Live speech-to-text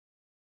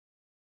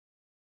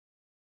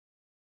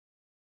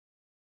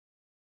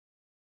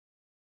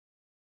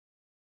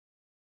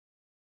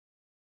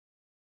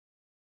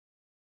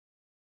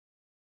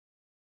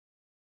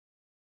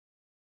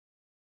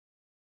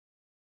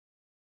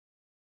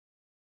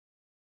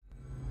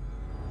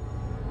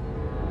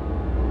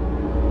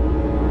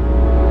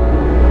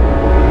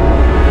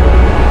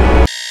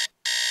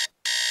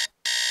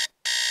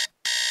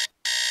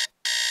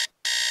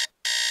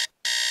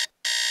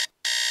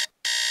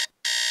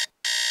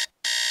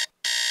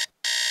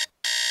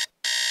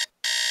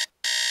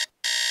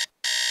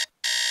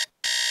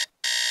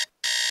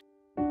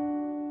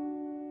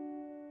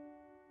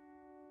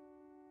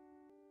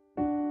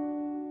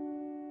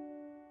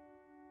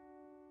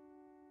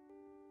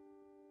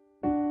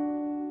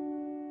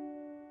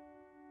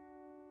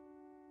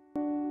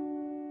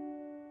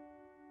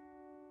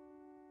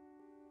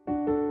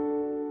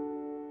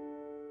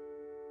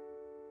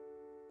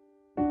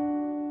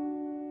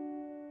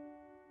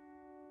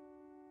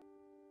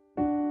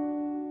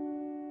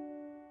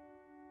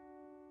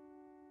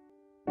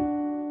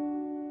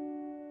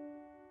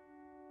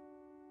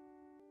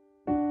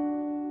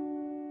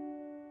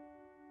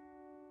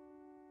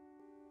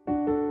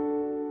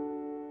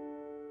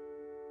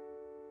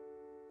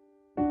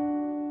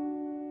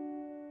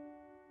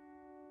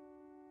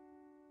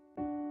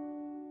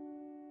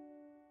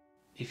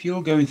If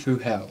you're going through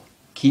hell,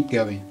 keep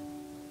going.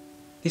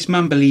 This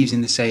man believes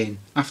in the saying,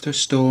 after a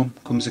storm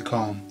comes a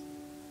calm.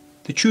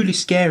 The truly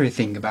scary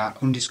thing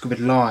about undiscovered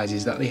lies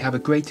is that they have a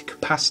greater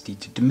capacity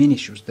to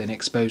diminish us than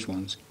exposed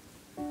ones.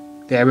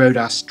 They erode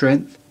our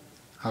strength,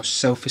 our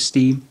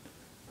self-esteem,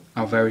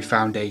 our very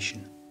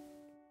foundation.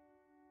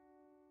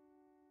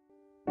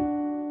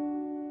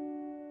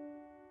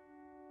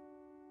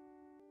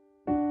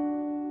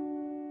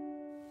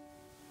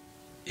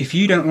 If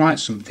you don't like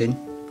something,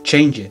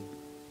 change it.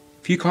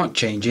 If you can't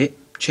change it,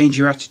 change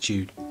your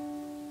attitude.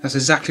 That's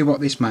exactly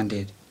what this man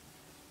did,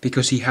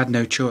 because he had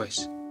no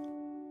choice.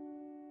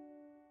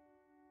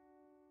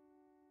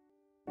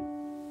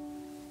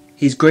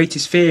 His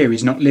greatest fear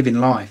is not living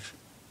life.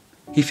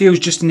 He feels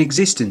just an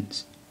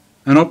existence,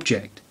 an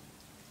object,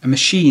 a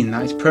machine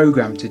that is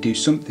programmed to do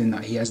something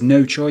that he has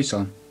no choice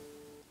on.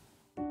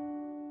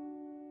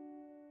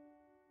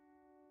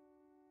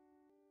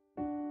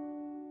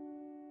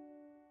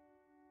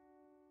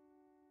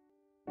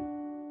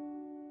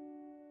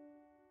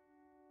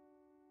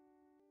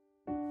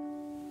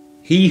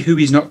 He who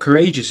is not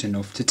courageous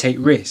enough to take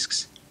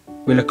risks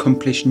will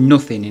accomplish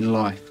nothing in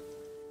life.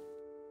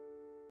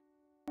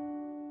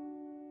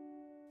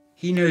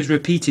 He knows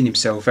repeating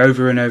himself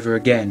over and over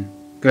again,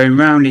 going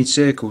round in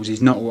circles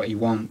is not what he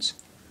wants,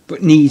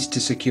 but needs to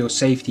secure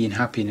safety and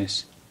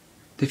happiness.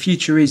 The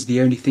future is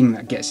the only thing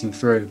that gets him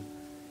through.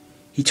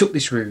 He took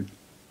this route,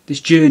 this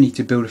journey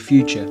to build a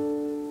future,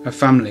 a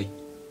family,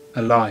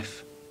 a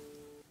life.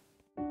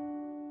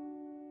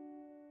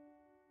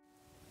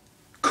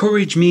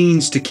 Courage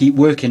means to keep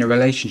working a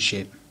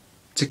relationship,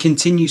 to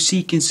continue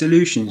seeking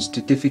solutions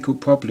to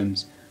difficult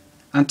problems,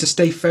 and to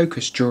stay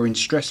focused during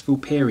stressful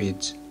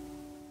periods.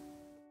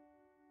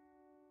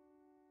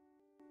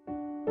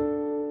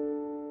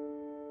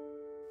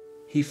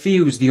 He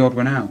feels the odd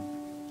one out,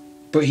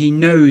 but he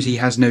knows he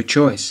has no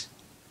choice.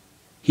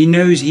 He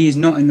knows he is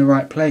not in the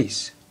right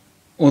place,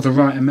 or the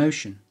right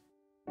emotion.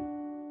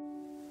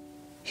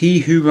 He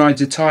who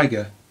rides a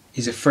tiger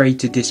is afraid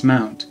to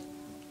dismount.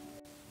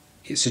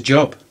 It's a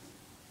job.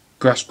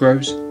 Grass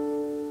grows,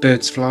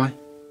 birds fly.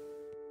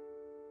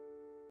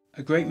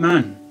 A great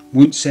man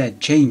once said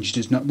change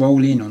does not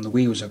roll in on the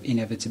wheels of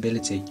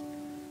inevitability,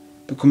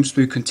 but comes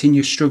through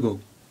continuous struggle,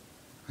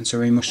 and so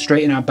we must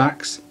straighten our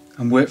backs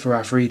and work for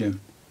our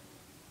freedom.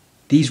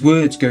 These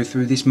words go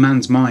through this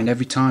man's mind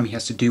every time he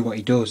has to do what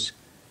he does.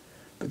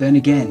 But then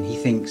again he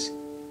thinks,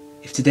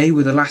 if today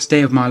were the last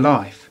day of my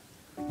life,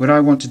 would I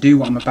want to do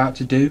what I'm about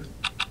to do?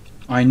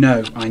 I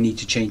know I need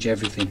to change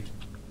everything.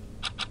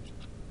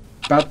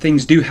 Bad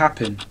things do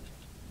happen.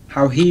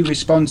 How he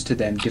responds to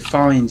them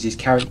defines his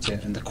character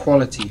and the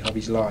quality of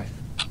his life.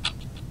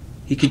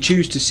 He can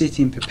choose to sit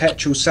in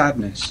perpetual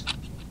sadness,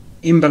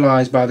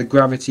 immobilized by the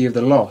gravity of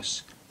the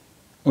loss,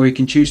 or he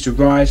can choose to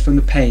rise from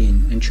the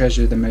pain and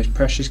treasure the most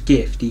precious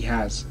gift he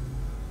has,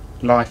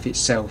 life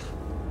itself.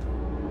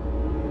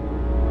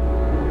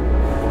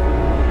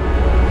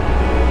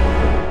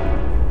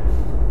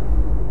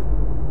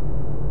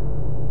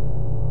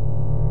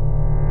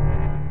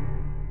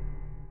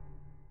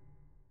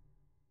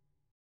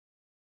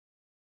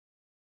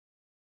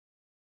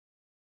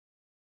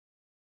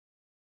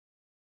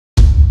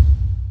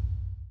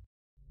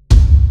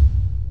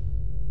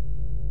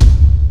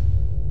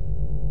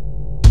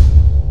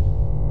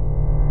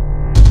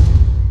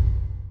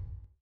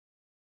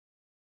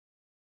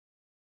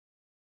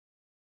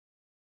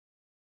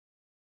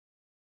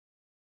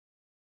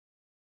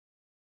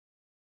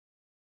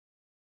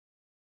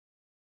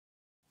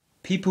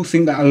 People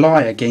think that a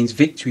liar gains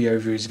victory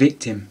over his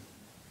victim.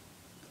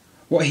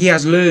 What he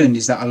has learned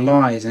is that a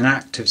lie is an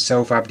act of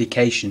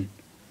self-abdication,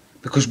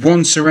 because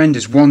one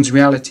surrenders one's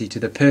reality to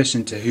the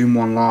person to whom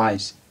one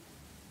lies,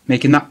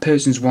 making that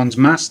person one's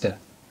master,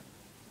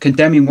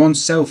 condemning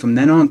oneself from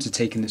then on to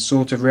taking the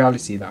sort of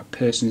reality that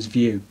person's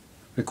view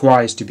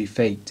requires to be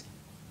faked.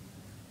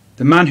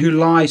 The man who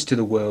lies to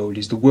the world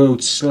is the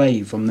world's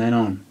slave from then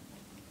on.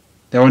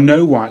 There are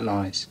no white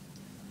lies.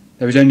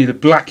 There is only the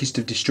blackest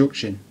of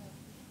destruction,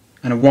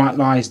 and a white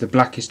lie is the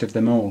blackest of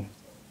them all.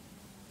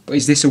 But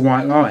is this a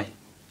white lie?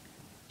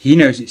 He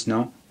knows it's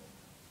not.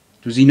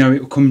 Does he know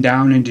it will come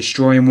down and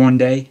destroy him one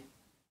day?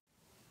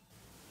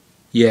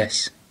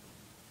 Yes.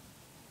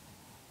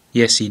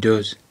 Yes, he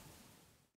does.